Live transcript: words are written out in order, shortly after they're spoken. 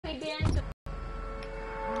again. So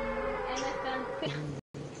MFM.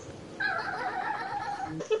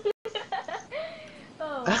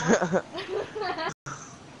 Oh.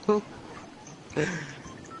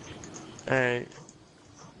 Alright.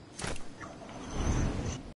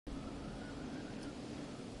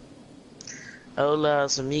 Hola,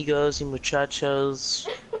 amigos y muchachos.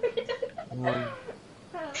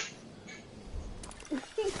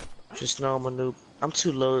 Just know I'm a noob. I'm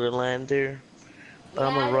too low to land there, but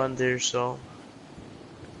I'm gonna run there, so.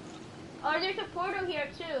 Or there's a portal here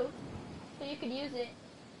too, so you could use it.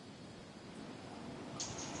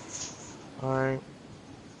 Alright.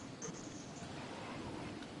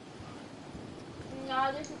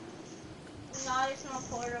 No, there's no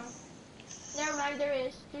portal. Never mind, there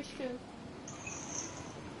is. There's two.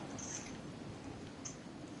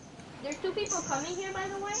 There's two people coming here, by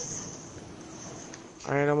the way.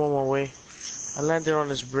 Alright, I'm on my way. I landed on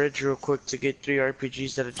this bridge real quick to get 3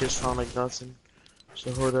 RPGs that I just found like nothing.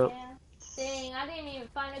 So hold up. Yeah. Dang, I didn't even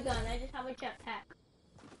find a gun. I just have a jetpack.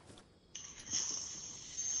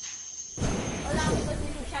 Hola, amigos y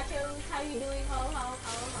muchachos. How you doing? Ho, ho, ho, ho,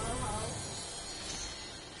 ho.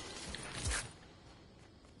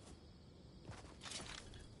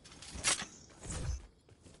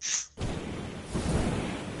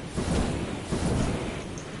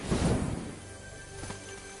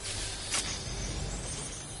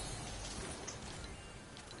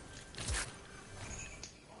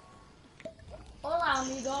 Hola,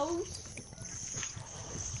 amigos.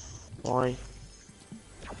 Why?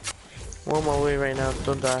 I'm on my way right now.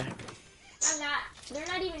 Don't die. I'm not. They're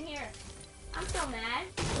not even here. I'm so mad.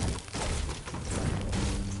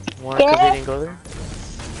 Why? Because they didn't go there?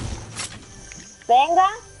 Venga.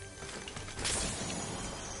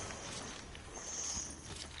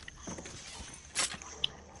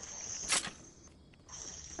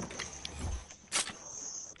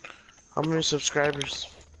 How many subscribers?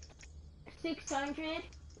 600.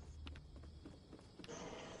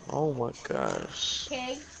 Oh my gosh.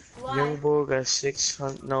 Okay. Why? Young boy got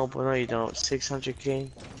 600. No, but no, you don't. 600K.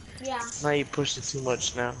 Yeah. Now you pushed it too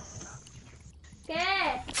much now.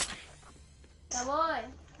 ¿Qué? Ya voy.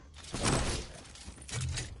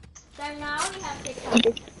 So now we have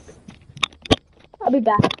 600. I'll be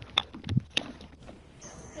back.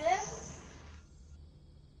 ¿Qué?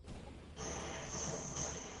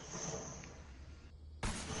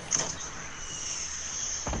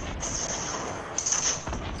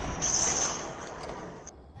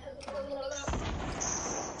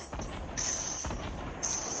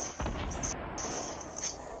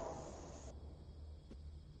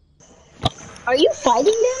 Are you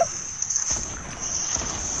fighting them?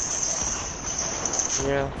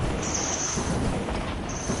 Yeah.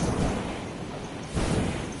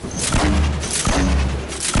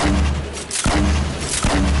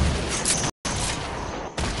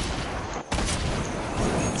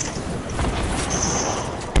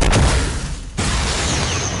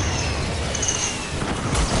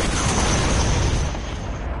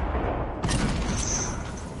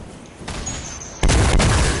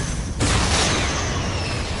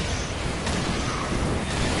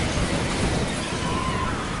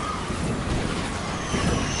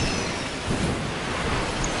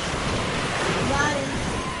 Got him.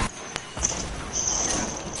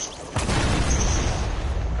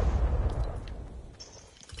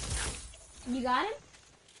 You got him?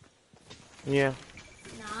 Yeah.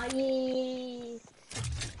 Nice.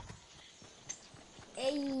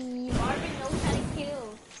 Hey, Marvin knows how to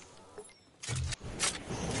kill.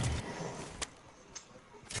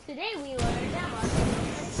 Today we learned that Marvin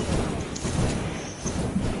knows how to kill.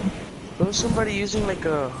 There was somebody using like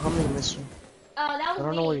a humming missile. Oh, that I was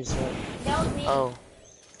don't me. know what he said. That was me. Oh.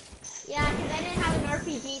 Yeah, because I didn't have an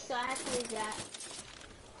RPG, so I had to use that.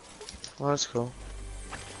 Well, that's cool.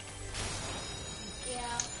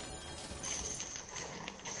 Yeah.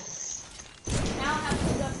 Now I have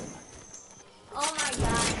to go. Oh my god, I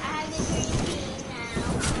have the green team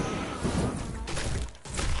now.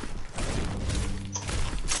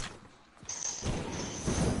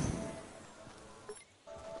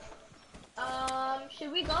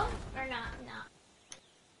 Should we go or not? No.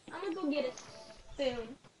 I'm gonna go get a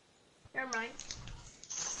spoon. Never mind.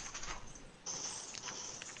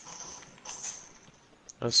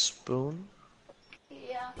 A spoon?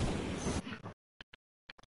 Yeah.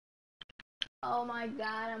 Oh my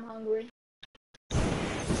god, I'm hungry.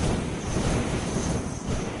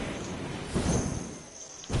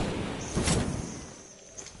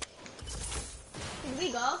 Should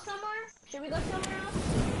we go somewhere? Should we go somewhere else?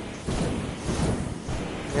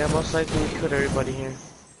 Yeah, most likely we could, everybody here.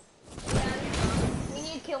 Yeah, we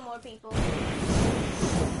need to kill more people.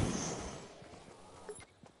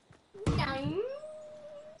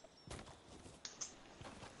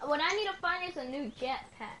 a new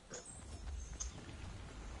jetpack.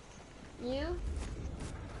 You?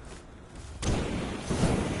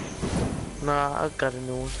 Nah, I got a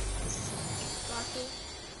new one. Rocky?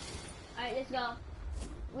 Alright, let's go.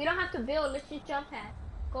 We don't have to build, let's just jump pad.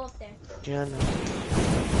 Go up there. Yeah, I know.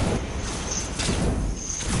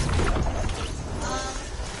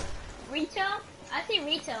 Retail? I say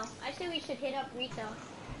retail. I say we should hit up retail.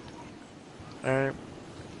 Alright.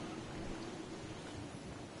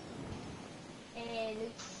 And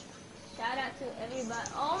shout out to everybody.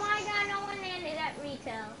 Oh my god, no one landed at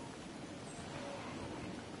retail.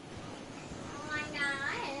 Oh my god.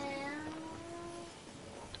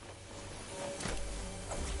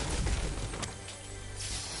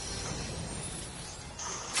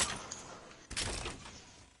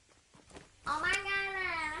 Oh my god,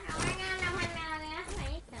 no one landed at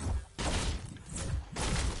retail.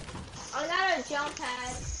 I got a jump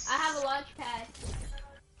pad. I have a launch pad.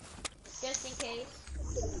 Just in case.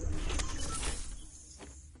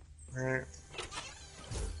 Alright.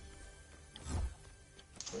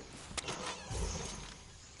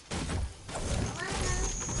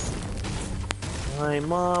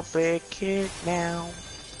 I'm a big kid now.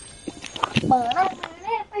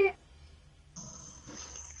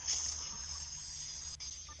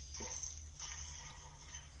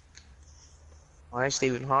 Hi,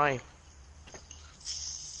 Steven. Hi.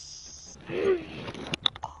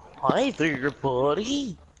 Hi there,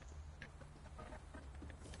 buddy.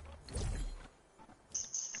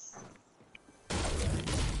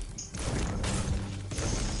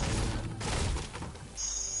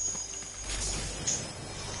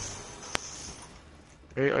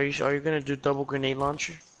 Are you gonna do double grenade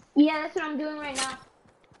launcher? Yeah, that's what I'm doing right now.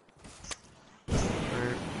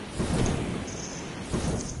 Alright.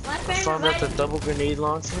 My I friend found out the invited. double grenade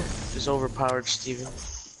launcher is overpowered, Steven.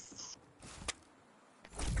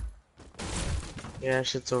 Yeah,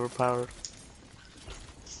 shit's overpowered.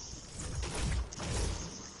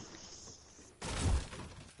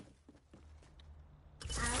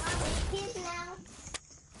 I want big kids now.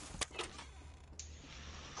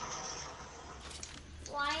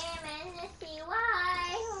 Why am I in the sea? Why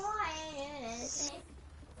am I in the sea?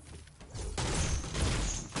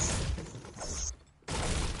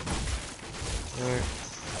 Alright.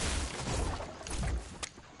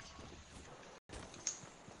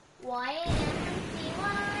 Why am I in the sea?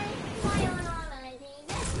 Why am I in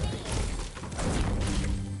the sea?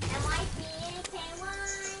 M-I-C-A-K-Y.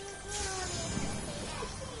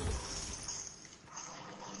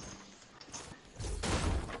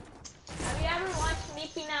 Have you ever watched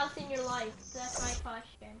Mickey Mouse in your life? That's my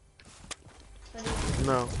question.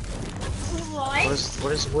 No.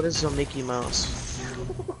 What? What is a Mickey Mouse?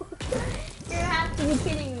 You have to be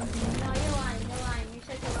kidding me. No, you're lying. You're lying. You're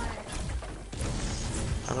such a liar.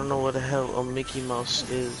 I don't know what the hell a Mickey Mouse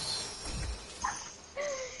is.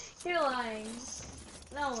 You're lying.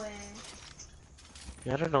 No way.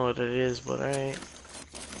 Yeah, I don't know what it is, but alright.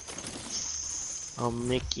 A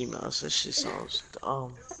Mickey Mouse, that shit sounds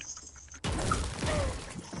dumb.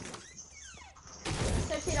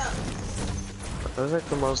 Search it up. That's like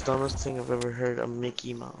the most dumbest thing I've ever heard, a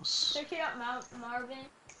Mickey Mouse. Search it up, Marvin.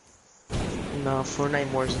 No, Fortnite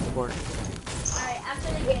more is important. Alright,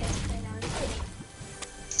 after the game. Then I'm kidding.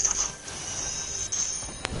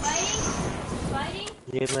 Fighting?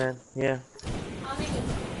 Yeah, man, yeah. How many?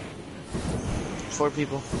 4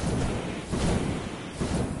 people.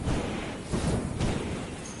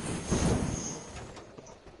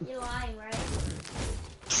 You're lying, right?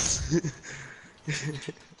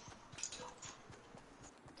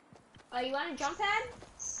 Oh, you want a jump pad?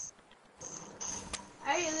 I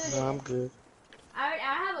already looted No, I'm it. good. I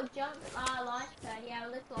have a jump launch pad. Yeah,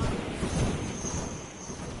 let's launch.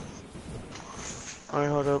 Alright,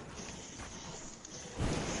 hold up.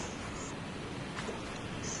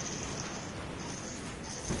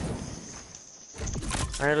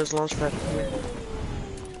 Alright, let's launch pad.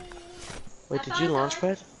 Wait, did you launch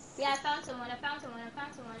pad? Yeah, I found someone.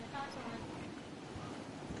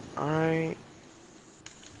 Alright.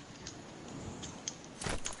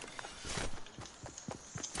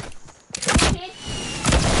 Hit.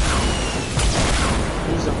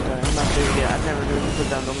 Please don't die. I'm not there yet. I've never really put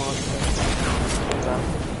down the launch pad. Don't die.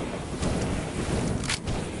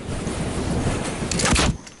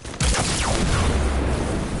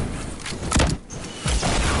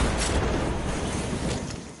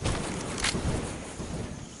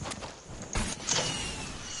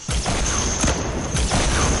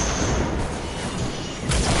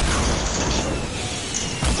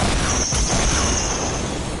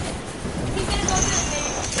 He's gonna go to the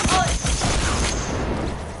base.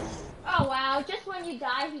 Oh wow, just when you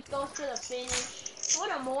die, he he goes for the finish.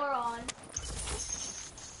 What a moron.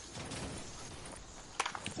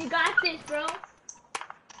 You got this, bro.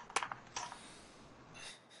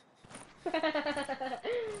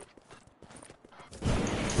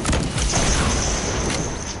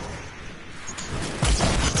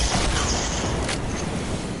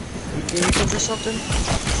 You looking for something?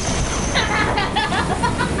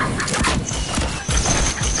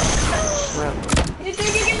 Crap. You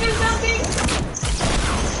think you can do something?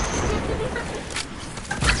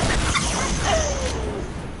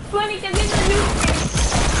 Funny, cause he's a new kid.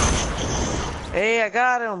 Hey, I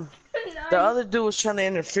got him. The other dude was trying to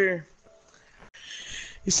interfere.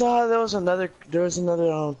 You saw how there was another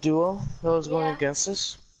duo that was going Yeah. against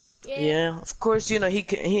us? Yeah. Yeah, of course, you know, he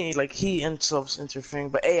ends up interfering,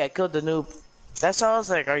 but hey, I killed the noob. That's how I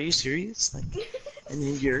was like, are you serious? Like, and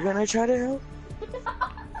then you're gonna try to help?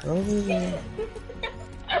 Oh, yeah.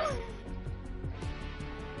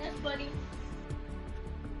 That's funny.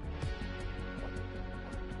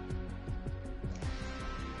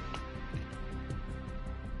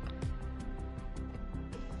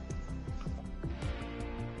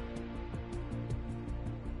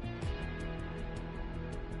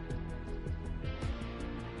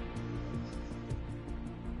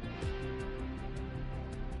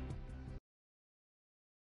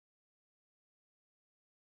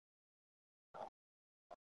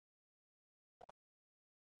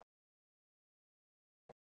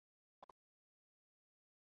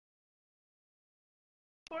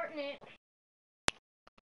 Fortnite.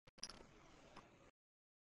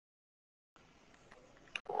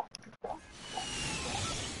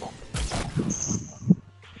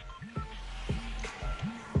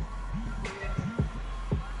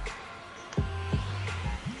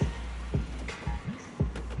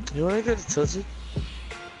 You wanna go to Tilted?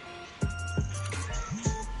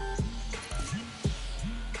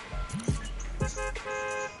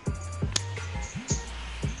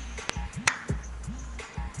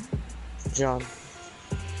 John.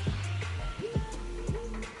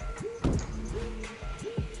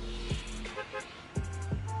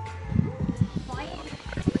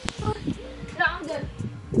 No, I'm good.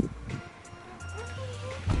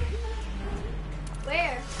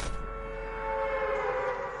 Where?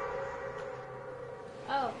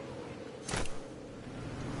 Oh.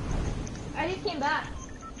 I just came back.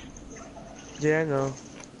 Yeah, I know.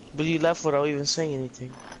 But you left without even saying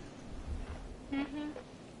anything. Mm-hmm.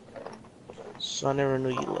 So I never knew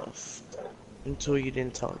you left. Until you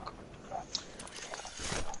didn't talk.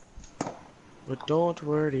 But don't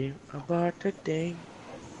worry about the day.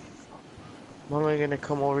 I'm only gonna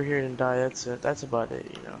come over here and die, that's it. That's about it,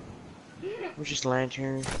 you know. We're just land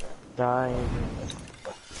here, die, and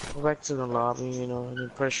go back to the lobby, you know, and then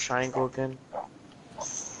press triangle again.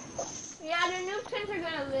 Yeah, the new skins are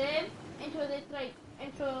gonna live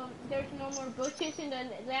until there's no more bushes in the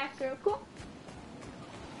last circle.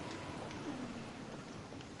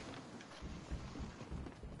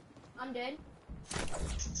 I'm dead.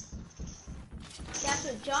 That's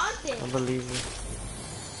what John did. I believe you.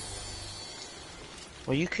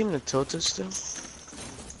 Well, you came to Tilted still?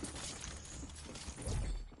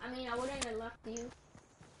 I mean, I wouldn't have left you.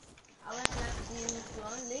 I wouldn't have left you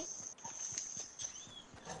lonely.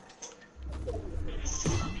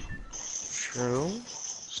 True.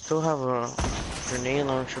 Still have a grenade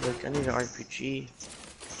launcher, like I need an RPG.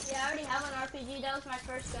 Yeah, I already have an RPG. That was my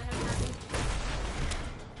first gun. I'm happy.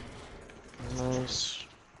 Nice.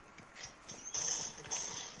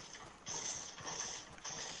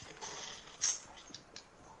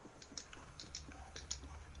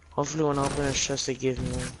 Hopefully when I open this chest they give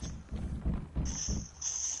me one.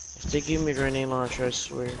 If they give me a grenade launcher, I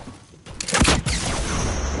swear.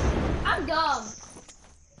 I'm dumb.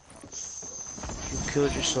 You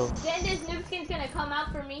killed yourself. Then this noob skin's gonna come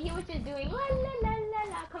out for me. He was just doing la la la la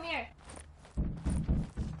la. Come here.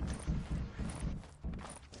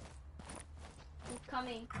 He's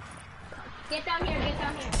coming. Get down here. Get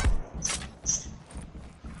down here.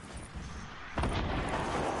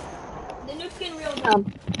 The noob skin real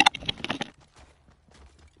dumb.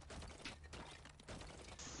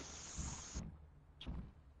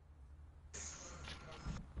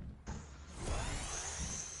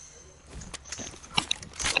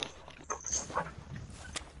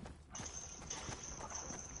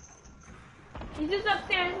 He's just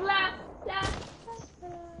upstairs. La la.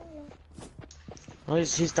 Oh,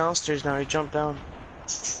 he's downstairs now. He jumped down.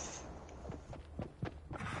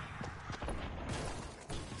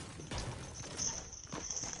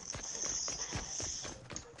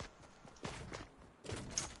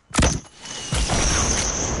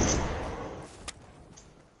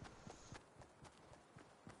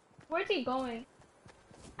 he going?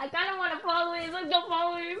 I kind of want to follow him. Let's go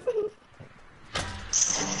follow him.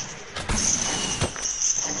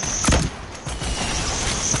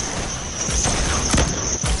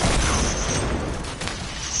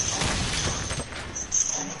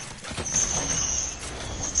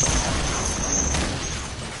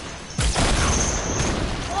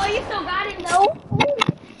 Oh, you still got it though.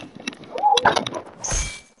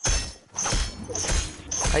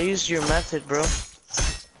 I used your method, bro.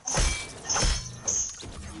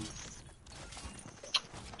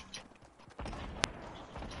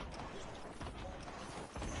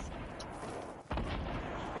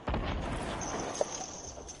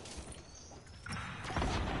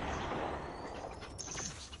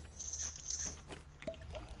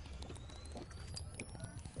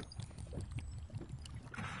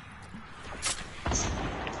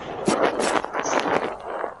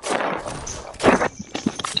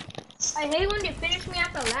 I hate when they finish me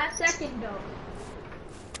at the last second though.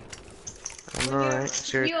 I'm alright.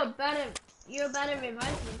 Sure. You're about to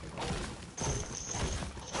revive me.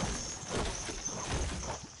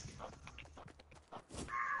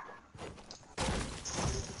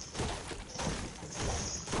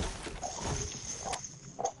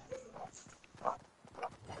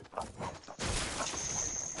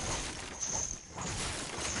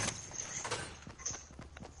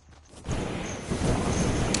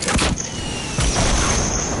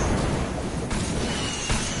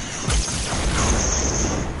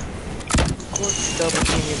 Double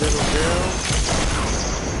team you little girl.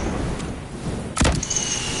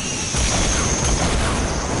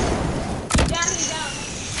 Down.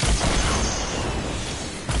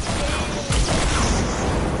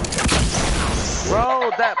 Bro,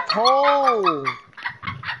 that pole!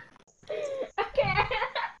 Okay.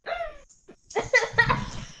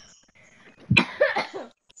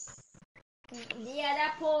 Yeah,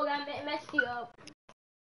 that pole that messed you up.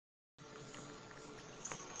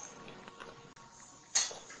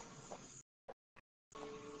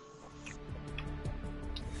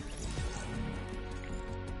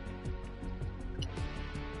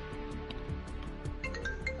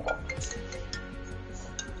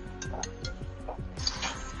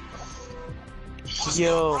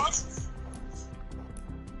 Yo.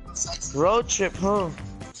 Road trip, huh?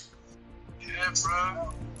 Yeah,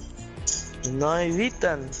 bro. No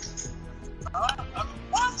evitan. What? My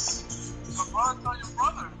brother told your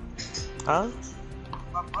brother. Huh?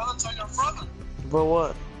 My brother told your brother. But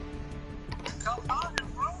what? Come down here,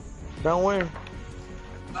 bro. Down where?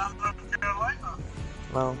 Down North Carolina.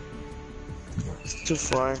 No. It's too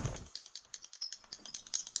far. Hey,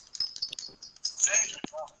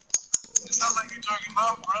 it sounds like you're joking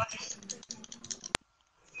up, bro.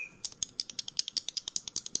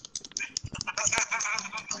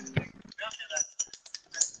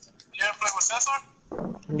 You ever play with Cesar?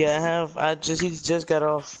 Yeah, I have. He just got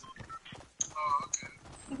off. Oh,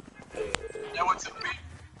 okay. Y'all went to the beach?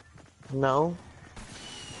 No.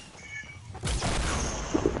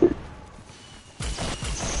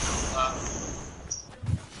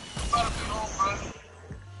 Gotta be home, bro.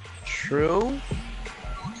 True?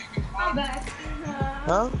 I'm back.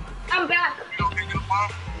 Huh? I'm back. You don't kick it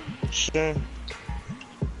tomorrow? Sure.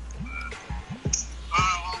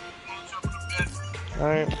 We'll jump in the bed.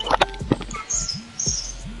 Alright.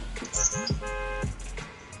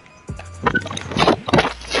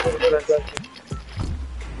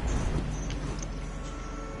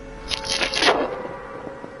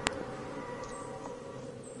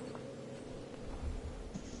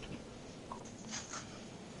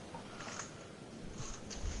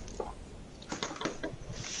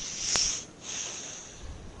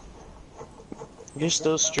 You're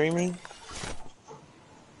still streaming?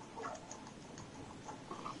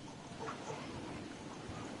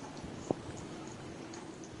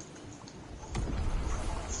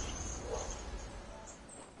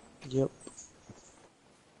 Yep.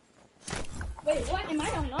 Wait, what? Am I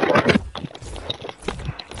on no?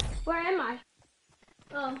 Where am I?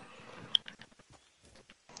 Oh,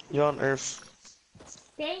 You're on Earth.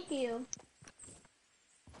 thank you.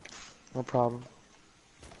 No problem.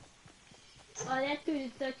 Oh, that dude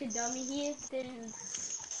is such a dummy. He didn't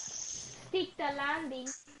stick the landing.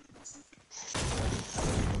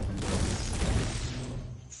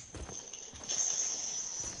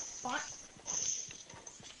 What?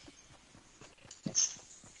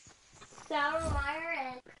 Sourmire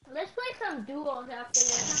and let's play some duos after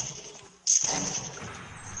this.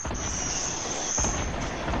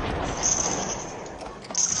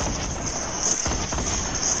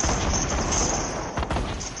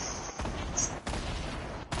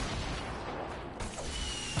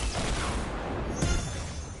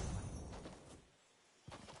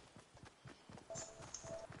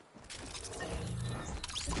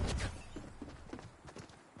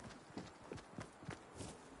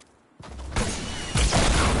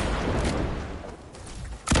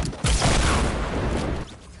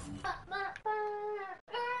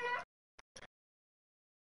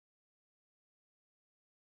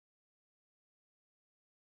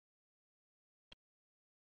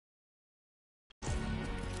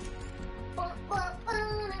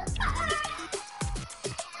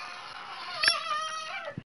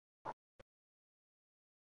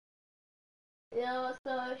 Bill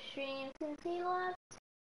so stream since he left.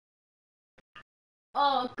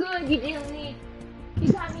 Oh, good. You didn't leave.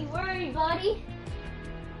 You got me worried, buddy.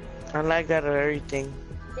 I like that or everything.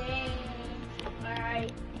 Dang.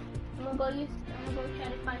 Alright. I'm gonna go try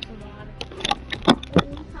to find some water.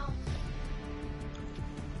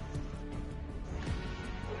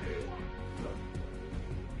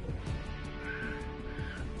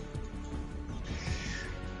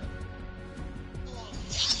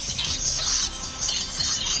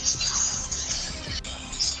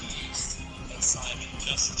 Simon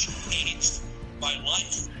just changed my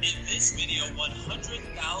life. In this video, $100,000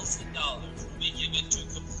 will be given to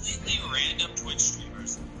completely random Twitch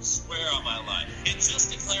streamers. Swear on my life. And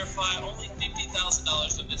just to clarify, only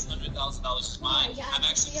 $50,000 of this $100,000 is mine. I'm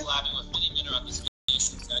actually collabing with Mini Minter on this video.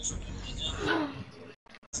 She's actually $100,000.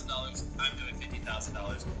 I'm doing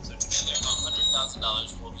 $50,000. So together,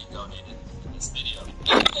 $100,000 will be donated in this video.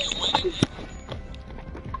 If they win,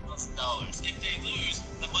 $1,000. If they lose,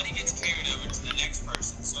 the money gets carried over to the next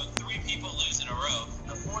person. So if 3 people lose in a row,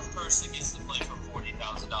 the 4th person gets to play for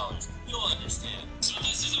 $40,000. You'll understand. So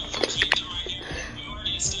this is a kingdom right here. We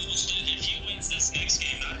already established that if he wins this next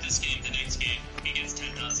game, not this game, the next game, he gets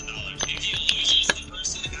 $10,000. If he loses, the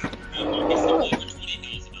person after him gets to play for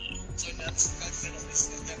 $20,000. So that's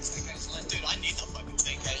dude, I need the fucking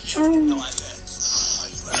thing. You have no idea.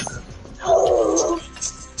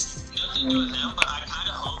 Nothing to it now, but I kind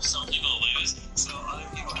of hope some people lose, so other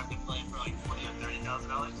people have to play for like $20,000 or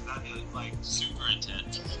 $30,000. That'd be like super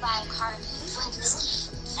intense. If you buy a car, you play this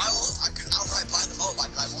game. I could outright buy the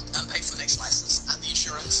motorbike I want and pay for the next license and the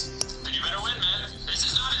insurance. And you better win, man. This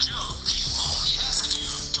is not a joke. All he has to do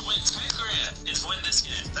to win 10 grand is win this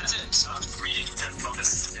game. That's it. Stop reading and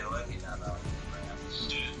focus. Do it.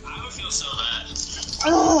 Dude, I would feel so bad.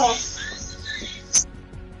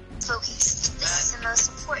 Focus. This is the most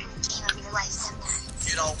important game of your life sometimes.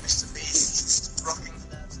 You know, Mr. Beast, rocking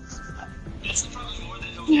the dance. This is probably more than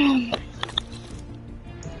he'll get.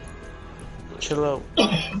 Chill out. Oh,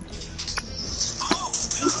 no.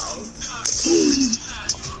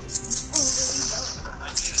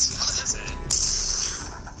 That's it.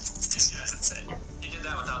 This guy's insane. He did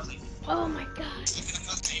that without thinking. Oh my god.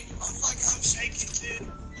 Oh my god, I'm shaking, dude.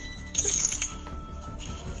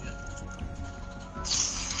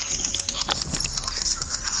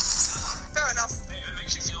 Fair enough. Hey, if it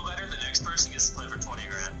makes you feel better, the next person gets to play for 20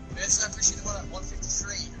 grand. Yes, I appreciate the one at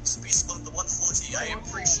 153. Space above the 140. I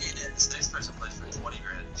appreciate it. This next person plays for 20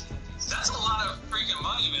 grand. That's a lot of freaking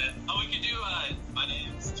money, man. Oh, we could do, my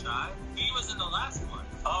name's Chai. He was in the last one.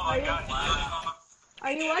 Oh my god, wow.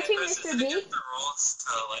 Are you watching Mr. Beast?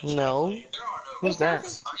 No. Who's that?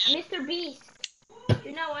 Mr. Beast.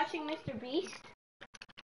 You're not watching Mr. Beast?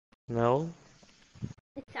 No.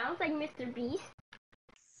 It sounds like Mr. Beast.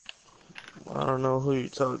 I don't know who you're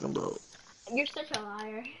talking about. You're such a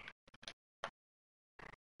liar.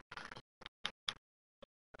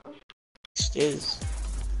 Is.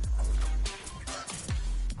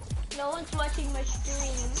 No one's watching my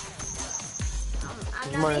stream.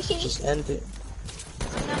 I'm You not might have to making. just end it.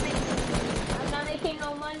 I'm not making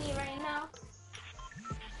no money right now.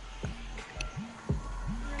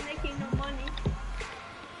 I'm not making no money.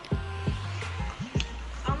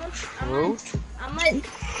 I'm on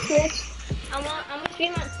Twitch. I'm gonna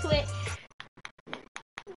stream on Twitch.